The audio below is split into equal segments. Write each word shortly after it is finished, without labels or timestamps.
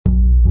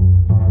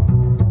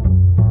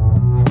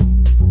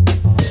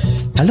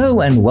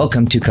Hello and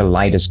welcome to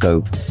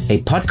Kaleidoscope,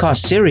 a podcast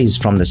series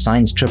from the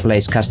Science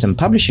AAA's Custom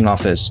Publishing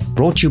Office,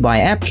 brought to you by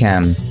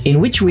AppCam, in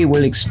which we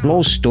will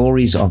explore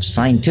stories of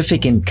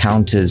scientific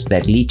encounters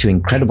that lead to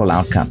incredible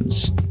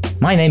outcomes.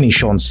 My name is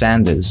Sean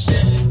Sanders.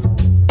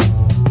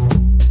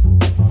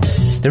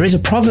 There is a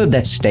proverb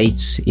that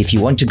states, if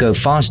you want to go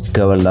fast,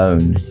 go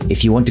alone.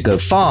 If you want to go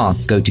far,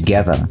 go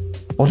together.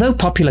 Although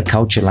popular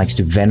culture likes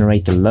to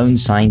venerate the lone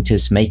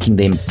scientist making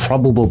the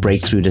improbable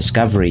breakthrough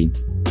discovery,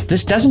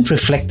 this doesn't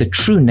reflect the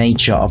true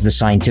nature of the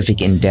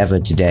scientific endeavor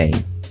today.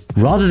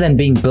 Rather than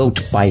being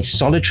built by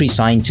solitary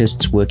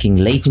scientists working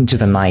late into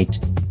the night,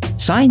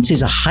 science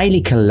is a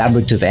highly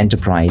collaborative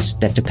enterprise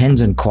that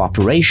depends on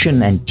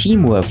cooperation and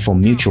teamwork for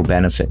mutual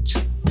benefit.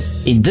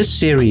 In this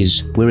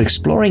series, we're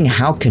exploring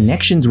how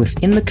connections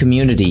within the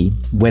community,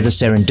 whether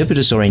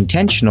serendipitous or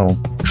intentional,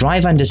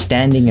 drive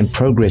understanding and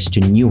progress to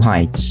new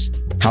heights.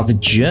 How the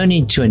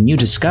journey to a new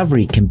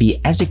discovery can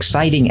be as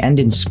exciting and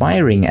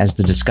inspiring as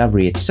the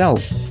discovery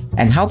itself,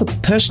 and how the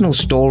personal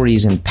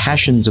stories and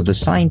passions of the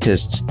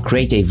scientists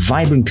create a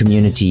vibrant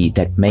community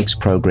that makes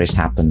progress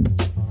happen.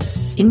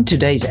 In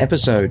today's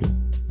episode,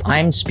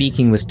 I'm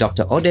speaking with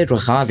Dr. Oded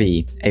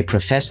Rechavi, a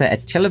professor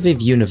at Tel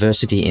Aviv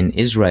University in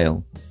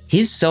Israel.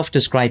 His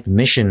self-described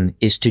mission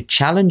is to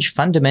challenge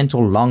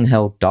fundamental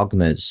long-held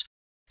dogmas.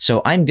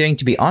 So I'm going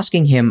to be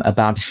asking him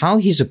about how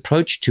his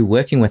approach to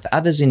working with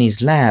others in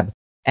his lab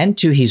and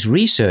to his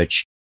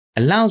research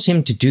allows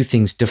him to do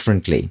things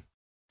differently.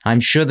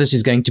 I'm sure this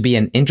is going to be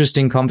an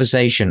interesting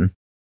conversation.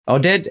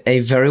 Oded,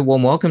 a very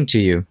warm welcome to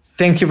you.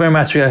 Thank you very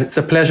much. It's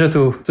a pleasure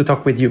to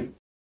talk with you.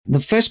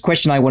 The first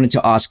question I wanted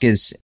to ask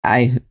is,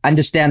 I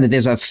understand that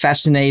there's a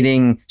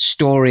fascinating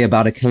story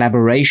about a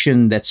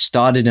collaboration that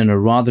started in a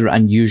rather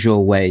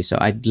unusual way. So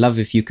I'd love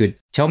if you could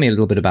tell me a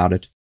little bit about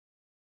it.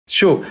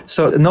 Sure.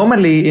 So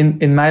normally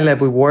in my lab,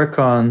 we work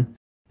on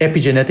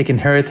epigenetic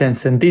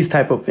inheritance and these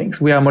type of things.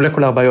 We are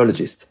molecular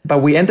biologists, but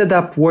we ended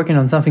up working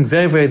on something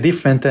very, very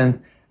different. And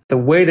the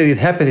way that it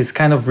happened is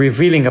kind of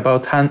revealing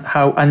about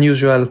how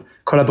unusual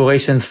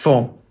collaborations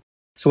form.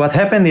 So what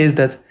happened is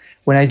that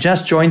when I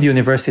just joined the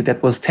university,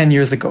 that was 10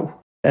 years ago,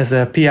 as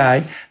a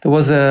PI, there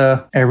was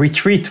a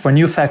retreat for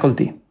new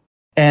faculty.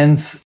 And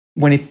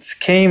when it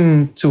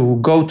came to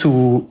go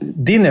to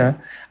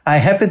dinner, I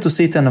happened to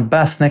sit on a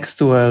bus next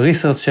to a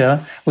researcher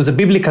who was a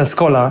biblical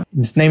scholar.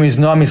 His name is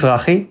Noah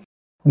Mizrahi.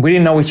 We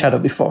didn't know each other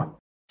before.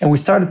 And we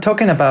started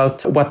talking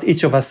about what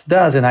each of us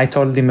does. And I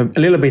told him a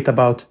little bit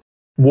about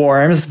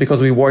worms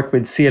because we work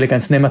with C.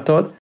 elegans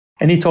nematode.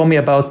 And he told me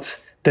about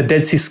the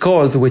Dead Sea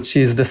Scrolls, which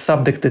is the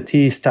subject that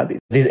he studied.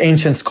 These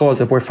ancient scrolls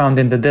that were found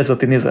in the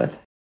desert in Israel.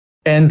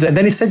 And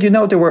then he said,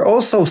 there were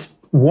also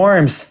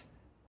worms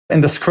in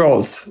the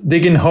scrolls,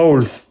 digging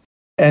holes.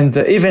 And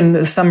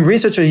even some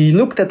researchers, he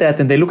looked at that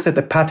and they looked at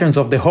the patterns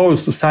of the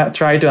holes to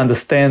try to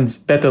understand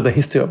better the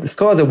history of the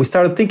scrolls. And we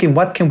started thinking,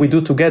 what can we do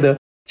together?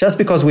 Just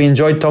because we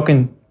enjoyed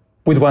talking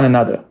with one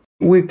another.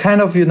 We kind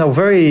of,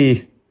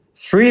 very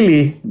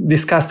freely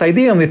discussed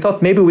idea, and we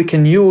thought maybe we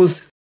can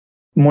use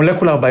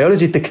molecular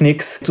biology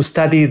techniques to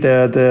study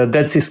the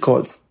Dead Sea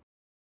Scrolls.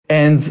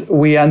 And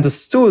we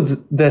understood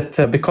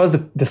that because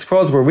the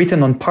scrolls were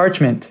written on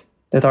parchment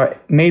that are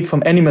made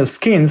from animal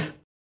skins,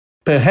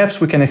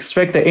 perhaps we can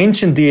extract the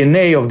ancient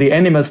DNA of the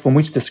animals from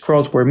which the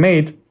scrolls were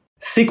made,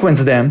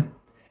 sequence them,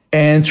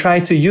 and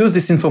try to use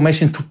this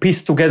information to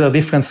piece together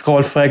different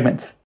scroll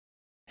fragments.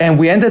 And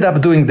we ended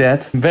up doing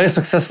that very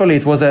successfully.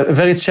 It was a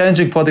very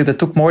challenging project that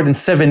took more than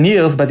 7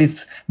 years, but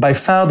it's by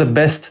far the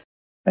best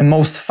and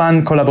most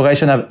fun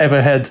collaboration I've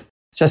ever had.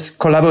 Just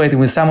collaborating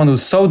with someone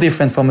who's so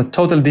different from a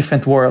totally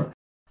different world.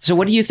 So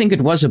what do you think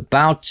it was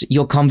about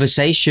your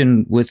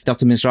conversation with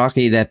Dr.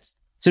 Mizrahi that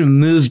sort of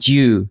moved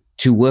you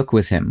to work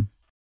with him?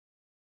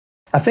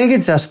 I think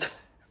it's just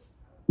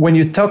when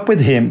you talk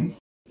with him,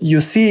 you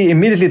see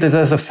immediately that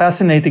there's a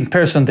fascinating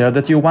person there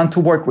that you want to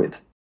work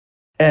with.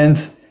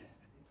 And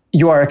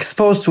you are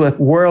exposed to a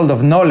world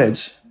of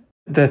knowledge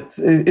that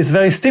is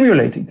very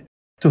stimulating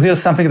to hear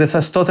something that's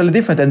just totally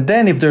different. And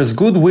then if there's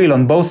goodwill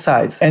on both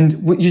sides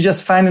and you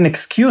just find an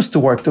excuse to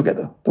work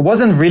together, there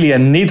wasn't really a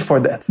need for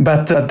that,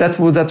 but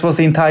that was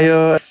the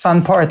entire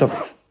fun part of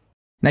it.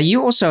 Now,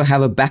 you also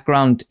have a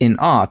background in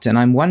art, and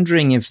I'm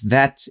wondering if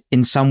that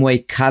in some way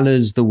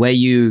colors the way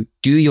you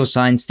do your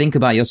science, think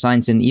about your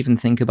science, and even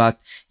think about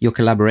your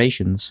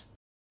collaborations.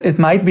 It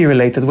might be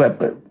related.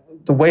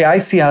 The way I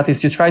see art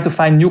is you try to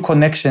find new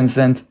connections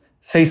and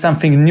say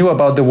something new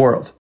about the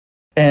world.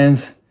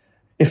 And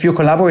if you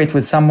collaborate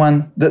with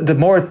someone, the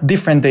more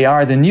different they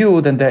are than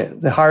you, then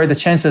the higher the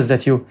chances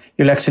that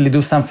you'll actually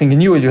do something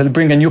new. You'll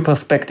bring a new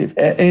perspective.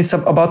 And it's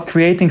about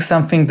creating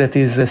something that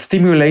is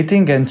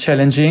stimulating and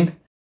challenging.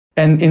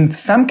 And in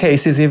some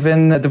cases,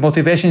 even the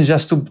motivation is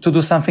just to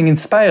do something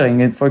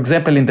inspiring. And for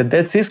example, in the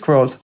Dead Sea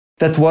Scrolls,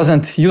 that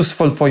wasn't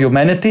useful for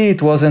humanity.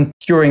 It wasn't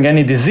curing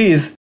any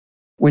disease,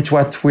 which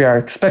what we are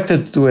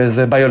expected to do as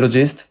a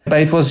biologist,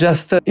 but it was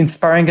just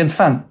inspiring and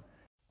fun.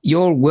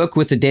 Your work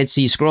with the Dead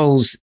Sea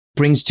Scrolls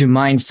brings to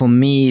mind for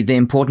me the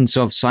importance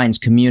of science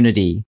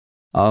community,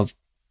 of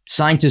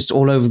scientists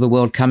all over the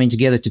world coming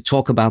together to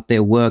talk about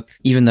their work,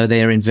 even though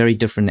they are in very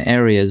different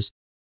areas.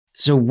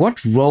 So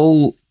what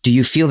role do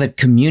you feel that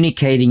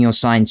communicating your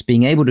science,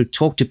 being able to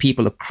talk to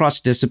people across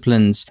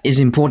disciplines, is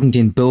important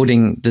in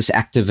building this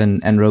active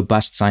and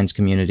robust science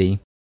community?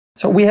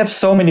 So we have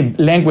so many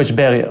language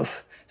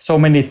barriers, so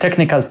many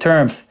technical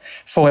terms.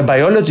 For a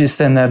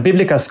biologist and a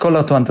biblical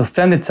scholar to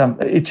understand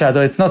each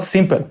other, it's not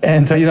simple.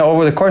 And,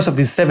 over the course of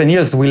these 7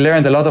 years, we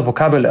learned a lot of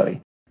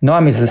vocabulary.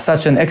 Noam is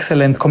such an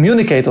excellent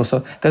communicator,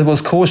 so that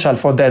was crucial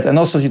for that. And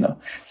also,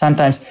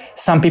 sometimes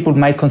some people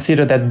might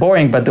consider that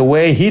boring, but the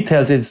way he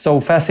tells it is so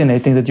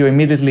fascinating that you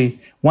immediately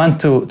want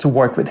to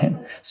work with him.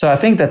 So I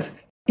think that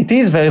it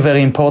is very,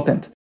 very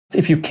important.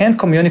 If you can't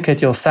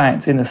communicate your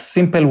science in a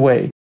simple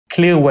way,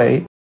 clear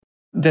way,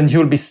 then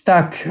you'll be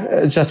stuck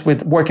just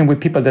with working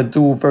with people that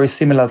do very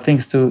similar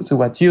things to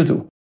what you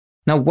do.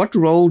 Now, what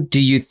role do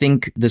you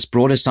think this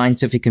broader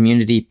scientific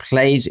community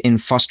plays in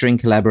fostering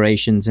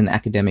collaborations and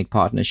academic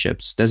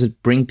partnerships? Does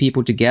it bring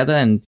people together?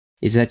 And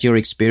is that your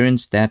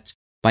experience that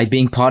by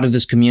being part of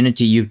this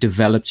community, you've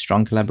developed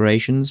strong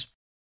collaborations?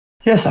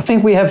 Yes, I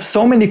think we have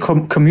so many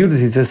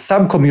communities,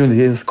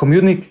 sub-communities,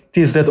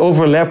 communities that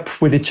overlap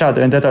with each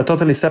other and that are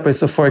totally separate.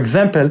 So, for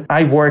example,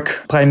 I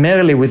work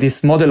primarily with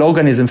this model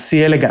organism,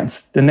 C.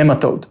 elegans, the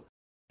nematode.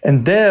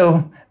 And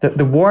there,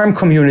 the worm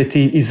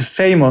community is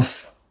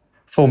famous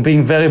for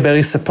being very,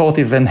 very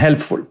supportive and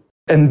helpful.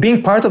 And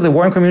being part of the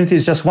worm community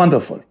is just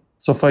wonderful.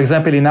 So, for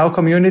example, in our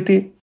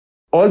community,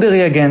 all the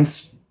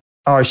reagents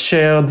are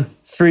shared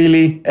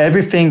freely.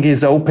 Everything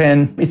is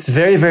open. It's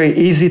very, very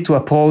easy to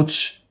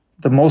approach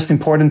the most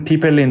important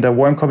people in the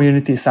worm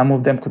community. Some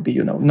of them could be,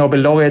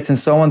 Nobel laureates and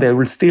so on. They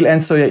will still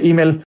answer your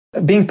email.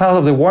 Being part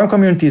of the worm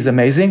community is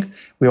amazing.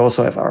 We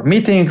also have our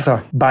meetings,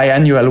 our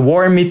biannual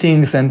worm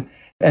meetings, and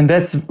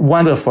that's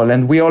wonderful.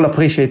 And we all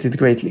appreciate it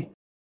greatly.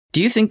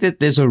 Do you think that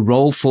there's a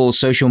role for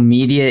social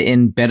media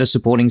in better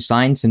supporting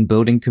science and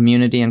building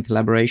community and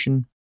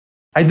collaboration?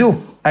 I do.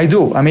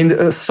 I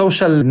mean,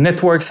 social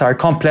networks are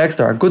complex.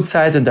 There are good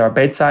sides and there are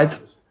bad sides.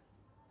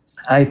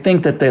 I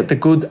think that the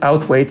good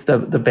outweighs the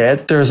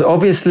bad. There's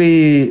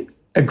obviously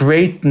a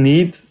great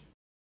need.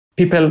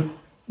 People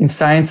in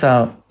science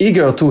are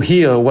eager to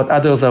hear what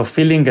others are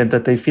feeling and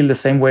that they feel the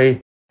same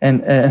way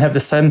and have the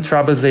same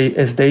troubles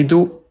as they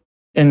do.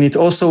 And it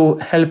also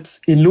helps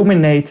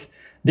illuminate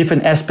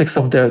different aspects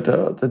of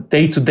the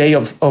day-to-day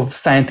of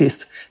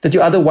scientists that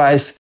you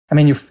otherwise,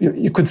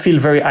 you could feel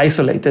very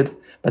isolated.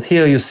 But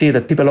here you see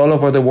that people all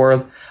over the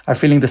world are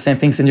feeling the same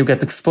things and you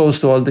get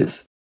exposed to all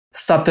these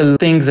subtle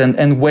things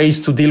and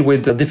ways to deal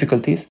with the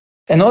difficulties.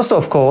 And also,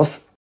 of course,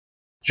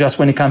 just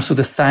when it comes to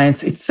the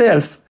science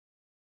itself,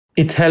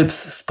 it helps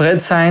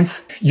spread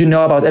science. You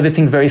know about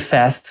everything very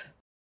fast.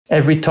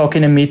 Every talk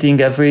in a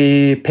meeting,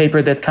 every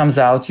paper that comes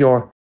out,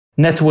 your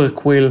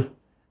network will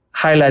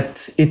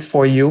highlight it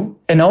for you.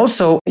 And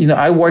also,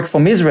 I work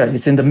from Israel.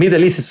 It's in the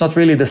Middle East. It's not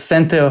really the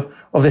center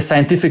of the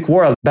scientific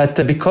world.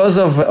 But because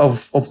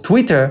of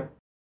Twitter,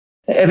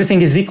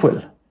 everything is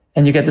equal.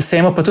 And you get the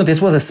same opportunity.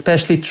 This was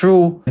especially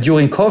true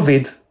during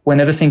COVID when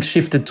everything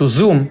shifted to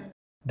Zoom.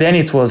 Then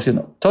it was,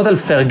 total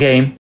fair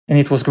game. And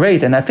it was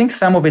great. And I think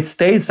some of it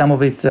stayed. Some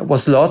of it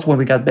was lost when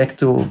we got back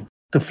to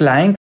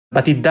flying.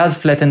 But it does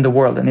flatten the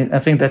world. And I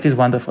think that is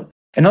wonderful.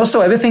 And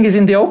also, everything is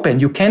in the open.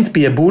 You can't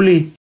be a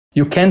bully.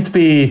 There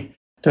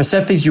are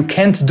some things you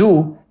can't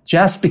do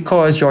just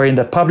because you're in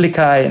the public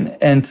eye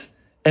and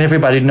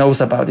everybody knows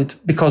about it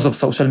because of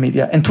social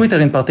media and Twitter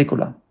in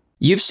particular.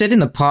 You've said in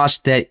the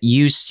past that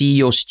you see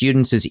your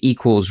students as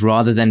equals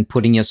rather than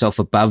putting yourself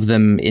above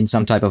them in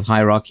some type of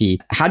hierarchy.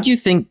 How do you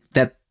think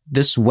that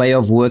this way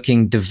of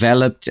working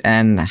developed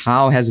and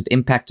how has it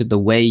impacted the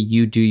way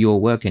you do your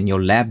work and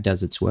your lab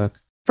does its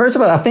work? First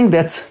of all, I think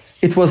that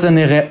it was a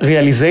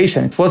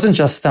realization. It wasn't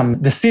just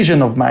some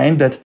decision of mine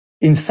that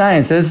in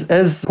science,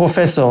 as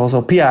professors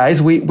or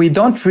PIs, we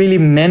don't really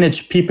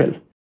manage people.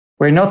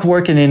 We're not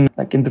working in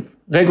the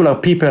regular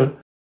people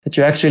that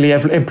you actually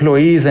have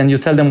employees and you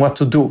tell them what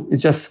to do.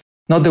 It's just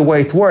not the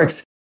way it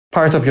works.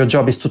 Part of your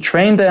job is to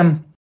train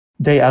them.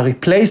 They are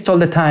replaced all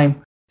the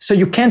time. So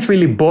you can't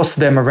really boss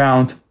them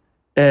around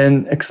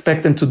and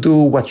expect them to do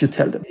what you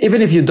tell them.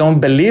 Even if you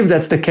don't believe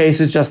that's the case,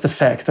 it's just a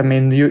fact.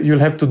 You'll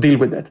have to deal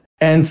with that.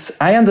 And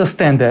I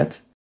understand that.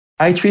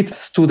 I treat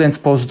students,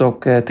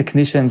 postdoc,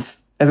 technicians,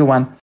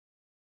 everyone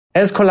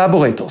as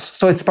collaborators.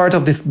 So it's part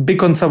of this big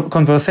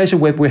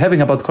conversation we're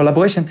having about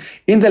collaboration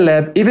in the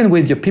lab, even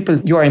with your people.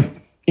 You are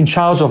in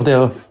charge of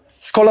their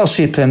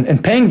scholarship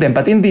and paying them.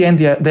 But in the end,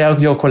 they are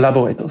your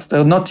collaborators.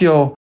 They're not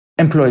your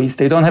employees.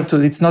 They don't have to,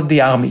 it's not the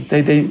army.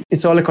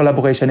 It's all a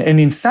collaboration. And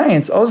in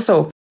science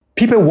also,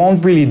 people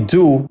won't really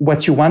do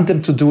what you want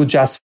them to do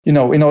just, in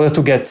order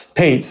to get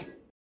paid.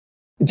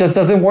 It just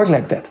doesn't work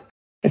like that.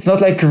 It's not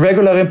like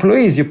regular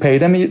employees. You pay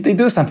them, they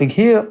do something.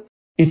 Here,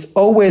 it's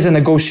always a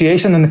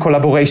negotiation and a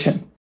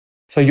collaboration.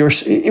 So you're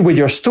with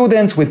your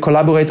students, with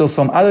collaborators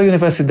from other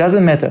universities, it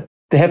doesn't matter.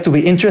 They have to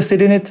be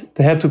interested in it.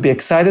 They have to be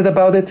excited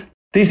about it.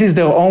 This is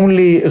their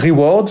only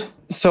reward.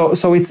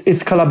 So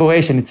it's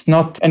collaboration. It's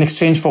not an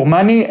exchange for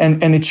money,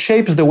 and it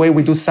shapes the way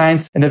we do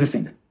science and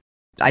everything.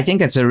 I think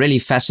that's a really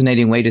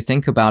fascinating way to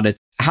think about it.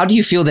 How do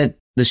you feel that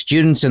the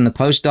students and the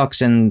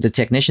postdocs and the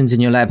technicians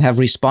in your lab have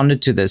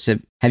responded to this?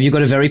 Have you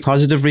got a very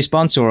positive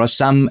response, or are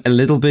some a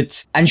little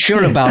bit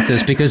unsure about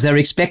this because they're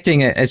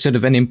expecting a sort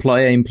of an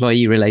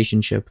employer-employee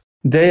relationship?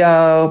 They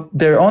are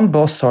their own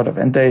boss, sort of,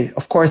 and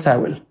of course, I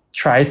will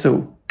try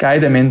to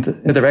guide them in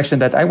the direction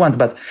that I want.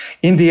 But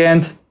in the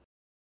end,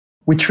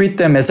 we treat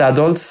them as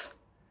adults.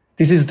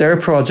 This is their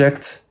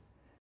project.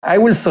 I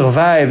will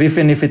survive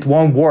even if it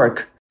won't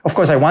work. Of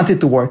course, I want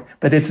it to work,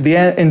 but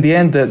in the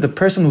end, the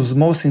person who's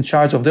most in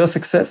charge of their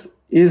success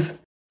is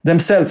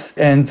themselves.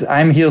 And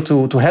I'm here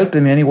to help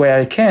them any way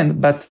I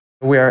can, but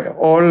we are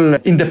all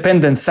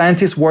independent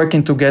scientists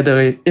working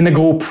together in a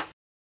group.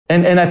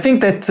 And I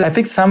think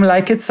some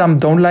like it, some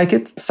don't like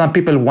it. Some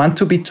people want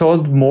to be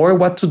told more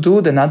what to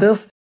do than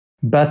others.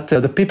 But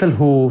the people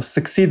who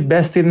succeed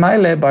best in my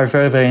lab are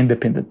very, very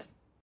independent.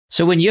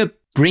 So when you're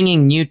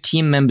bringing new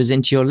team members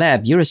into your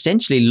lab, you're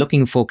essentially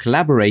looking for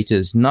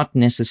collaborators, not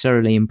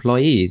necessarily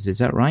employees. Is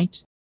that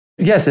right?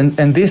 Yes,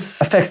 and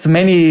this affects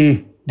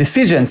many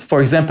decisions.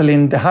 For example,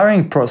 in the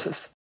hiring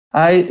process,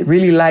 I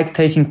really like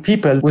taking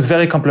people with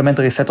very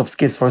complementary set of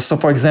skills. So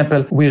for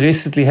example, we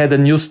recently had a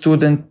new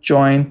student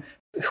join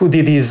who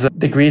did his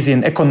degrees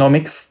in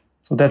economics.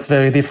 So that's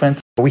very different.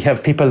 We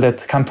have people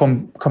that come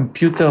from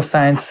computer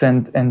science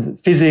and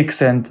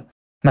physics and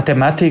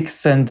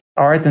mathematics and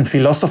art and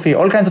philosophy,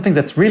 all kinds of things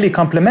that really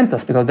complement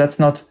us,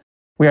 because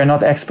we are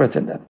not experts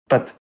in that.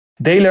 But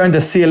they learn the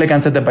C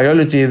elegans and the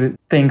biology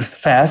things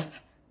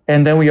fast,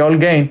 and then we all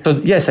gain. So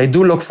yes, I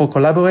do look for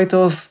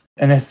collaborators,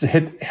 and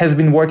it has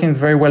been working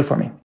very well for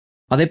me.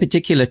 Are there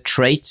particular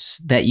traits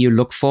that you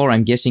look for?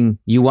 I'm guessing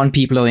you want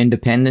people who are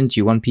independent.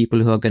 You want people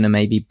who are going to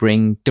maybe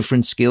bring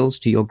different skills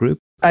to your group.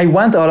 I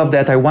want all of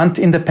that. I want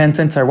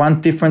independence. I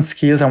want different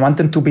skills. I want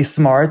them to be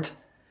smart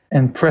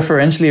and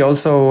preferentially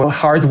also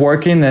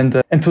hardworking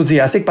and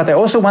enthusiastic. But I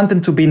also want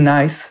them to be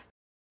nice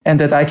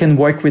and that I can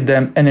work with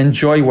them and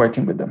enjoy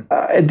working with them.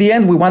 At the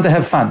end, we want to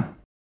have fun.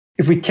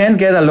 If we can't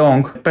get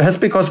along, perhaps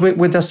because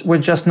we're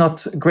just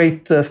not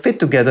great fit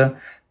together,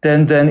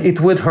 then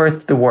it would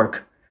hurt the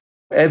work.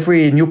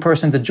 Every new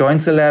person that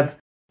joins the lab,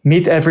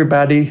 meet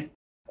everybody,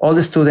 all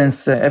the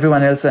students,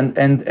 everyone else, and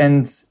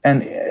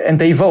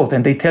they vote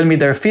and they tell me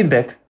their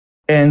feedback.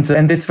 And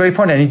it's very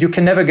important. And you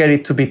can never get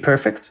it to be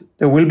perfect.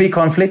 There will be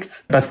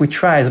conflicts, but we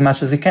try as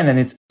much as we can.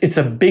 And it's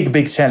a big,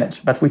 big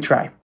challenge, but we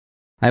try.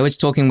 I was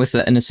talking with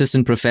an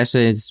assistant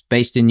professor who's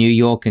based in New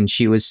York, and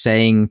she was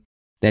saying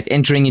that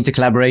entering into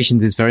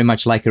collaborations is very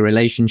much like a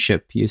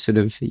relationship.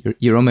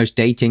 You're almost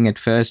dating at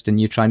first and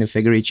you're trying to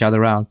figure each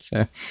other out.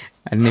 So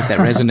I don't know if that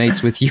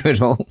resonates with you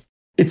at all.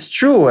 It's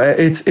true.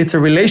 It's a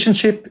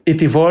relationship.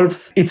 It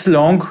evolves. It's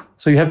long.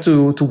 So you have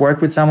to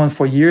work with someone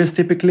for years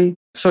typically.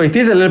 So it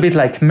is a little bit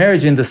like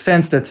marriage in the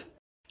sense that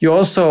you're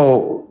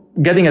also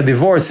getting a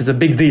divorce is a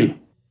big deal.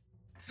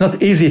 It's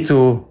not easy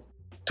to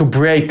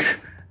break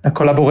a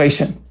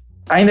collaboration.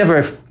 I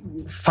never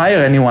fire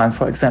anyone,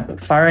 for example.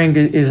 Firing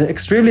is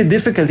extremely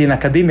difficult in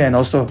academia, and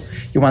also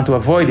you want to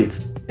avoid it.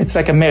 It's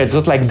like a marriage, it's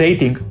not like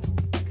dating.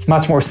 It's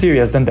much more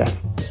serious than that.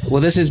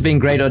 Well, this has been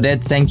great,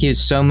 Oded. Thank you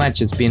so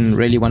much. It's been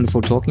really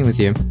wonderful talking with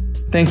you.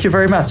 Thank you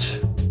very much.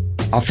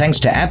 Our thanks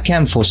to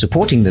Abcam for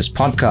supporting this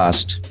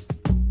podcast.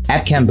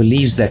 Abcam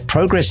believes that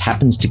progress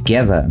happens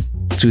together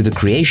through the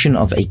creation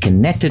of a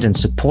connected and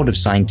supportive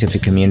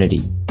scientific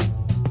community.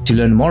 To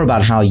learn more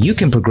about how you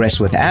can progress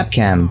with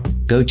Abcam,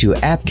 go to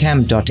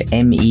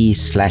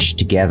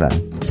abcam.me/together.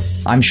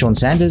 I'm Sean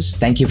Sanders.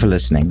 Thank you for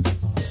listening.